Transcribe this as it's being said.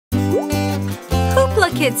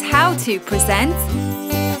HooplaKidz How To presents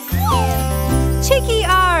Chiki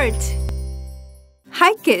Art!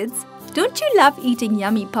 Hi kids, don't you love eating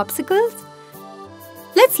yummy popsicles?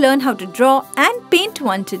 Let's learn how to draw and paint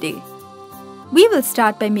one today. We will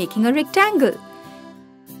start by making a rectangle.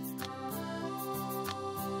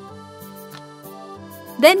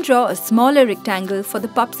 Then draw a smaller rectangle for the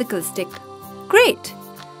popsicle stick. Great!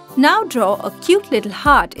 Now draw a cute little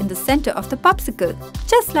heart in the center of the popsicle,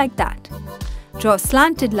 just like that. Draw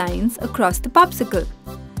slanted lines across the popsicle.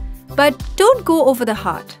 But don't go over the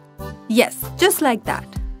heart. Yes, just like that.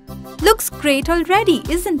 Looks great already,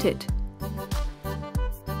 isn't it?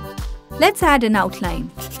 Let's add an outline.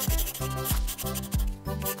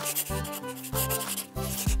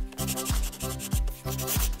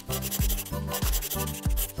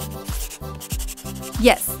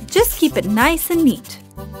 Yes, just keep it nice and neat.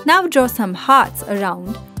 Now draw some hearts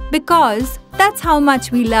around because that's how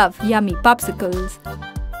much we love yummy popsicles.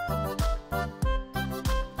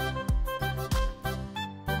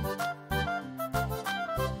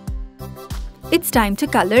 It's time to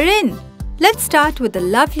color in. Let's start with a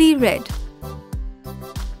lovely red.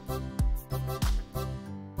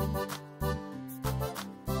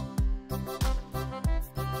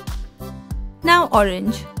 Now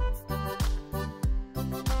orange.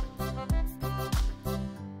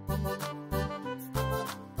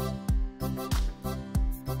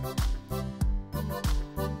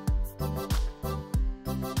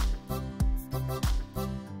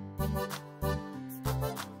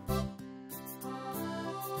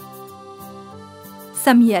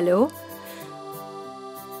 Some yellow.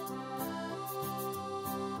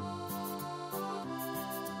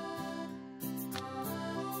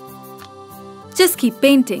 Just keep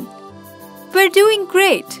painting. We're doing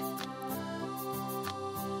great.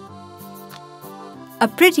 A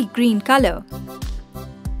pretty green color.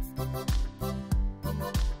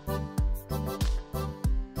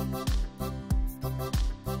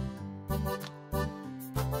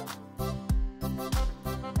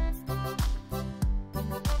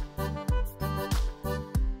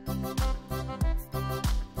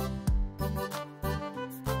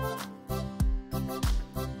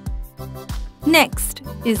 Next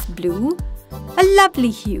is blue, a lovely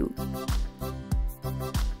hue.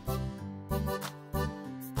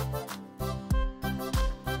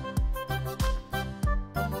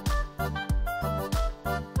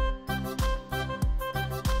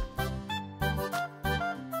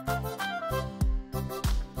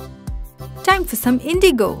 Time for some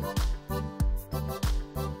indigo.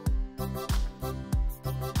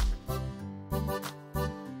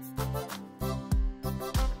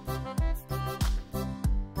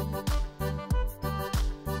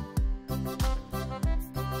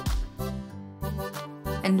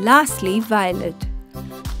 And lastly, violet.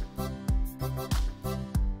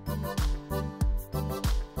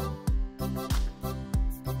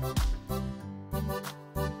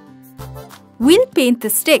 We'll paint the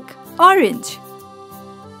stick orange.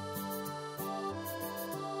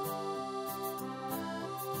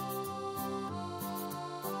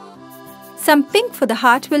 Some pink for the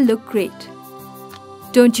heart will look great.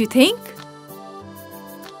 Don't you think?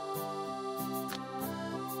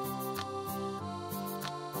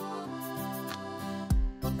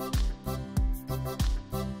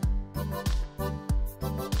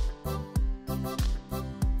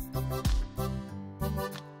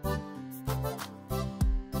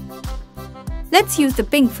 Let's use the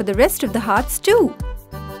pink for the rest of the hearts too.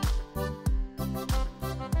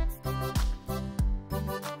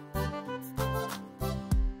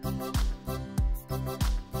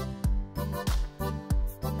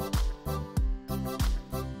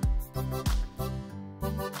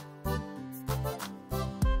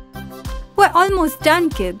 We're almost done,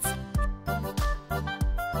 kids.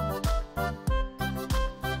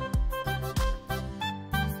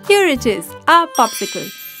 Here it is, our popsicle.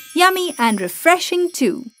 Yummy and refreshing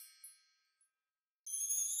too.